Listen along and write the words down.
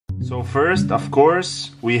So first, of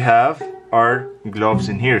course, we have our gloves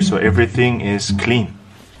in here, so everything is clean.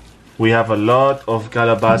 We have a lot of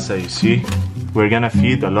calabasa, you see. We're gonna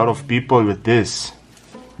feed a lot of people with this.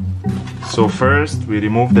 So first, we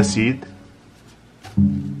remove the seed.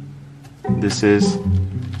 This is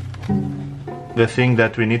the thing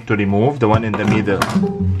that we need to remove, the one in the middle.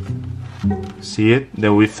 See it?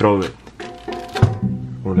 Then we throw it.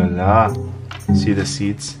 Oh la la. See the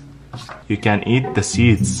seeds? You can eat the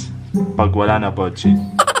seeds. Pag wala na budget.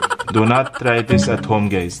 Do not try this at home,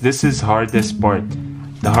 guys. This is hardest part.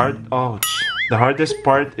 The hardest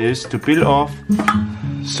part is to peel off.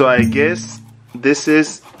 So I guess this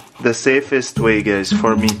is the safest way, guys,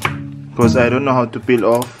 for me. Because I don't know how to peel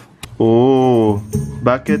off. Oh,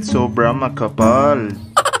 bakit sobrang makapal?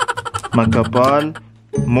 Makapal,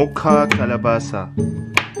 mukha kalabasa.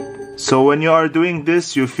 So when you are doing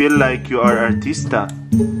this, you feel like you are artista.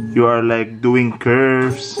 You are like doing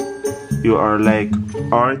curves. You are like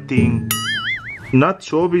arting. Not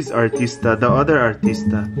showbiz artista, the other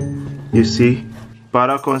artista. You see?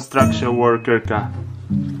 Para construction worker ka.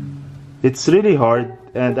 It's really hard,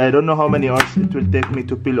 and I don't know how many hours it will take me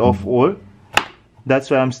to peel off all.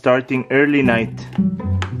 That's why I'm starting early night,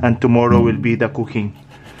 and tomorrow will be the cooking.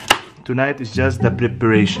 Tonight is just the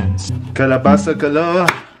preparations. Kalabasa kala.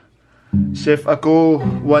 Chef ako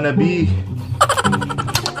wannabe.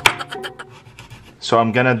 So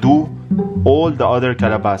I'm gonna do all the other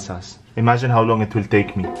calabasas. Imagine how long it will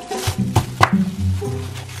take me.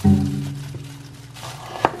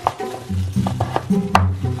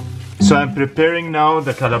 So I'm preparing now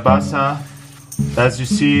the calabasa. As you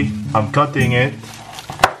see, I'm cutting it.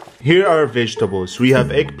 Here are vegetables. We have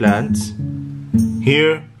eggplants.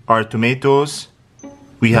 Here are tomatoes.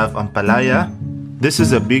 We have ampalaya. This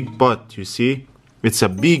is a big pot, you see. It's a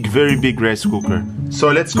big, very big rice cooker.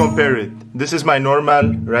 So let's compare it. This is my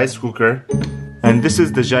normal rice cooker. And this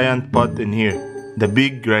is the giant pot in here. The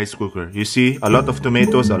big rice cooker. You see, a lot of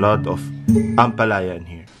tomatoes, a lot of ampalaya in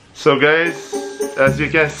here. So guys, as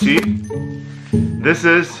you can see, this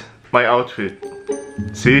is my outfit.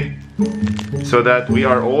 See? So that we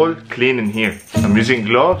are all clean in here. I'm using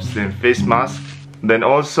gloves, then face mask, then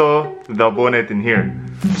also the bonnet in here.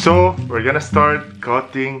 So we're gonna start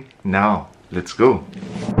cutting now. Let's go.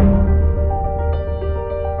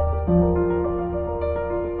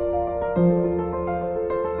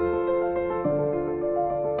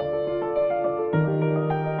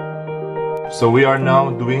 So we are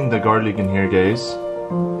now doing the garlic in here, guys.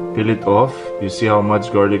 Peel it off. You see how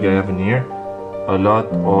much garlic I have in here? A lot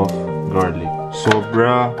of garlic.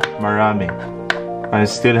 Sobra marami. I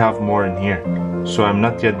still have more in here. So I'm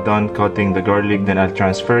not yet done cutting the garlic. Then I'll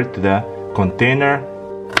transfer it to the container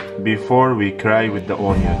before we cry with the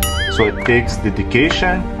onion. So it takes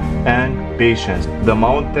dedication and patience. The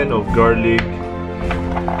mountain of garlic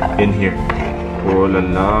in here. Oh la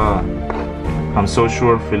la. I'm so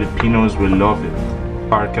sure Filipinos will love it.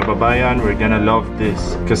 Our kababayan, we're gonna love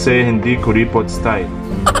this. Kasi hindi kuripot style.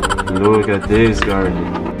 Look at this garlic.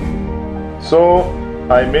 So,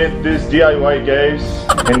 I made this DIY, guys.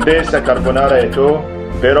 Hindi sa carbonara ito.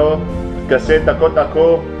 Pero, kasi takot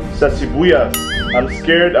ako sa sibuyas. I'm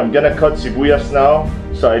scared I'm gonna cut sibuyas now.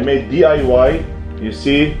 So I made DIY. You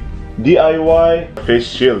see? DIY face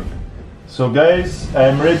shield. So guys,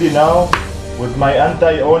 I'm ready now with my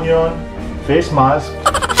anti-onion face mask.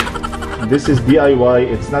 This is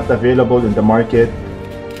DIY. It's not available in the market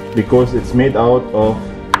because it's made out of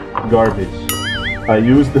garbage. I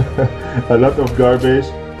used a lot of garbage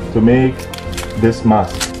to make this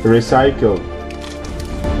mask. Recycled.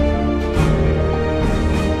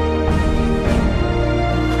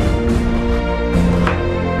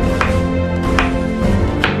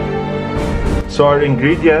 So our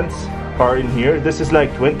ingredients are in here. This is like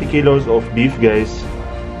 20 kilos of beef, guys.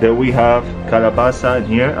 Then we have calabasa in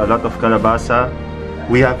here, a lot of calabasa.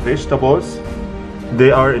 We have vegetables. They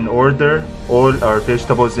are in order, all our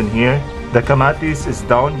vegetables in here. The kamatis is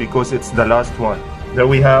down because it's the last one. Then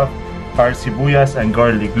we have our sibuyas and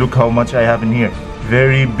garlic. Look how much I have in here.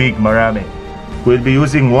 Very big, marami. We'll be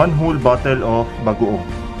using one whole bottle of bagoong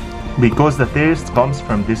because the taste comes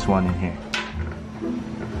from this one in here.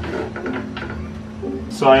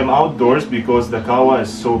 So I'm outdoors because the KAWA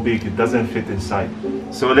is so big, it doesn't fit inside.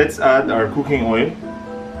 So let's add our cooking oil.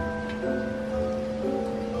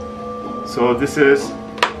 So this is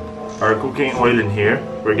our cooking oil in here.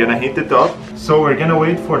 We're gonna heat it up. So we're gonna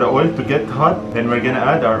wait for the oil to get hot. Then we're gonna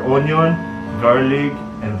add our onion, garlic,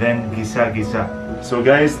 and then gisa. So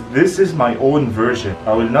guys, this is my own version.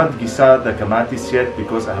 I will not gisa the kamatis yet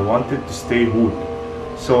because I want it to stay wood.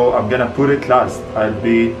 So I'm gonna put it last. I'll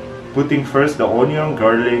be putting first the onion,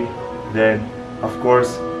 garlic, then of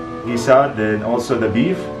course gisa, then also the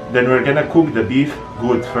beef. Then we're gonna cook the beef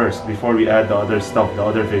good first before we add the other stuff, the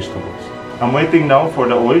other vegetables. I'm waiting now for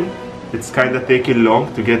the oil. It's kind of taking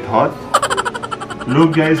long to get hot.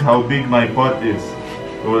 Look guys how big my pot is.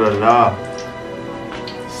 Oh la la,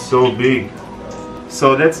 so big.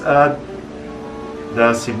 So let's add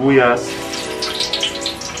the sibuyas.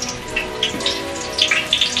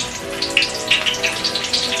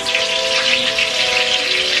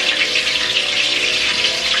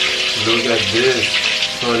 Look at this.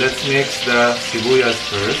 So let's mix the sibuyas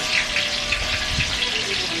first.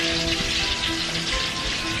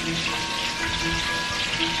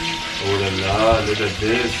 Oh la la, look at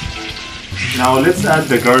this. Now let's add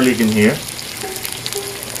the garlic in here.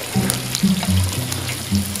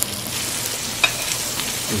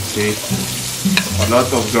 You see, a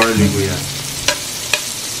lot of garlic we have.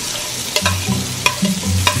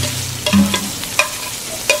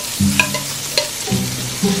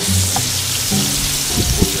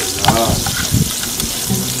 Oh la la.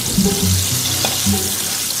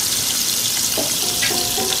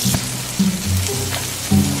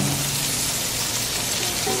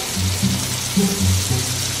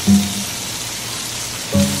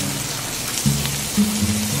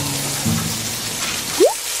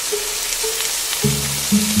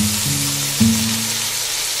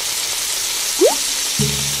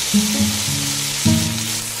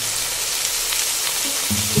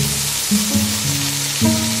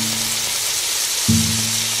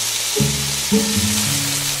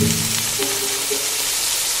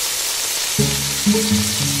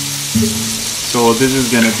 So this is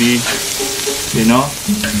gonna be enough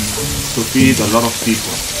to feed a lot of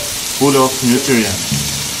people, full of nutrients.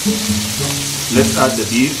 Let's add the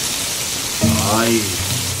beef. Ay,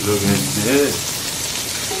 look at this.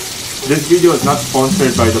 This video is not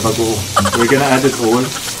sponsored by the bagoong. We're gonna add it all,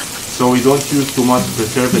 so we don't use too much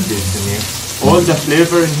preservatives in here. All the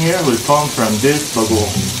flavor in here will come from this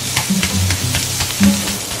bagoong.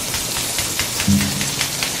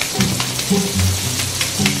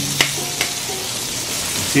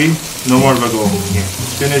 See? No more bagoong here.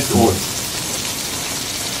 Finished all.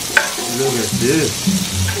 Look at this.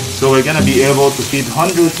 So we're gonna be able to feed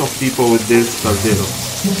hundreds of people with this caldero.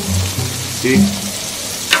 See?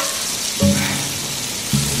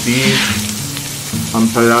 Beef,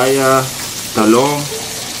 ampalaya, talong,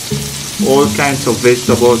 all kinds of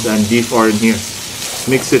vegetables and beef are in here.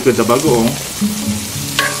 Mix it with the bagoong.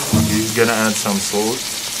 He's gonna add some salt.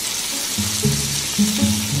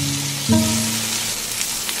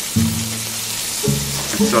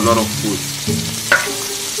 It's a lot of food.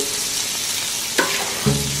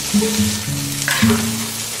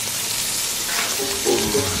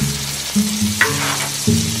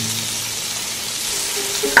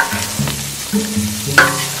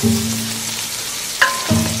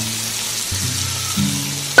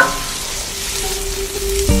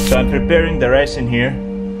 So I'm preparing the rice in here.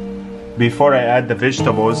 Before I add the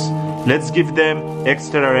vegetables, let's give them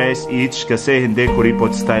extra rice each kasi hindi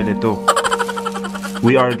kuripot style ito.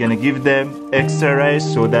 We are gonna give them extra rice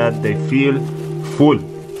so that they feel full.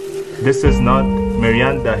 This is not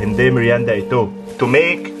merienda, hindi merienda ito. To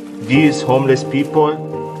make these homeless people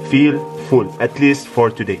feel full, at least for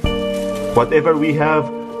today. Whatever we have,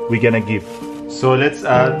 we're gonna give. So let's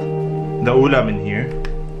add the ulam in here.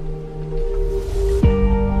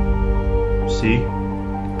 See?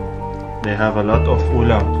 They have a lot of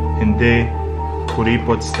ulam, hindi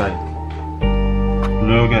kuripot style.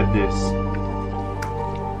 Look at this.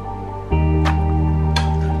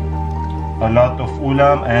 A lot of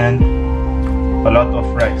ulam and a lot of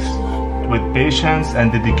rice. With patience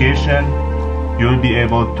and dedication, you'll be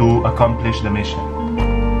able to accomplish the mission.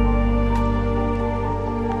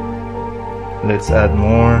 Let's add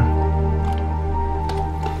more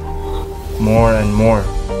and more.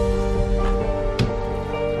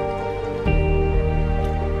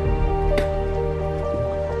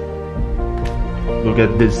 Look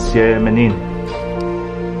at this Yamanin.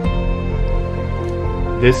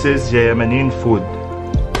 This is Yamanin food.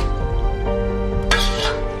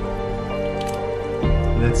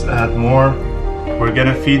 Let's add more. We're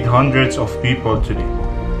gonna feed hundreds of people today.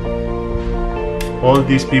 All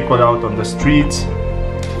these people out on the streets,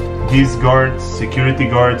 these guards, security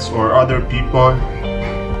guards, or other people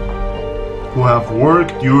who have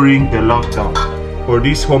worked during the lockdown, or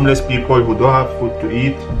these homeless people who don't have food to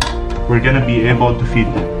eat, we're gonna be able to feed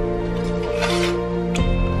them.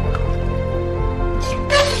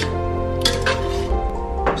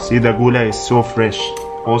 See, the gula is so fresh.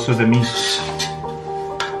 Also the meat.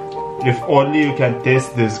 If only you can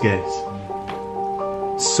taste this, guys.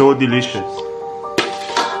 So so delicious.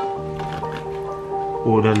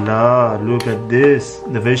 Oh la la, look at this.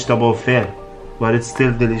 The vegetable fell, but it's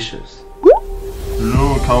still delicious.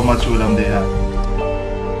 Look how much ulam they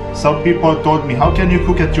have. Some people told me, how can you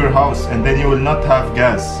cook at your house and then you will not have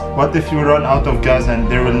gas? What if you run out of gas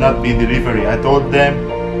and there will not be delivery? I told them,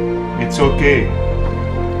 it's okay.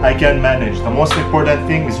 I can manage. The most important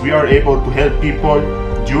thing is we are able to help people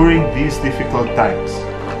during these difficult times.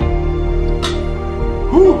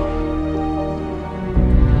 Whew.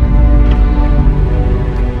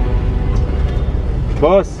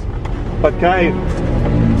 Boss, pagkain.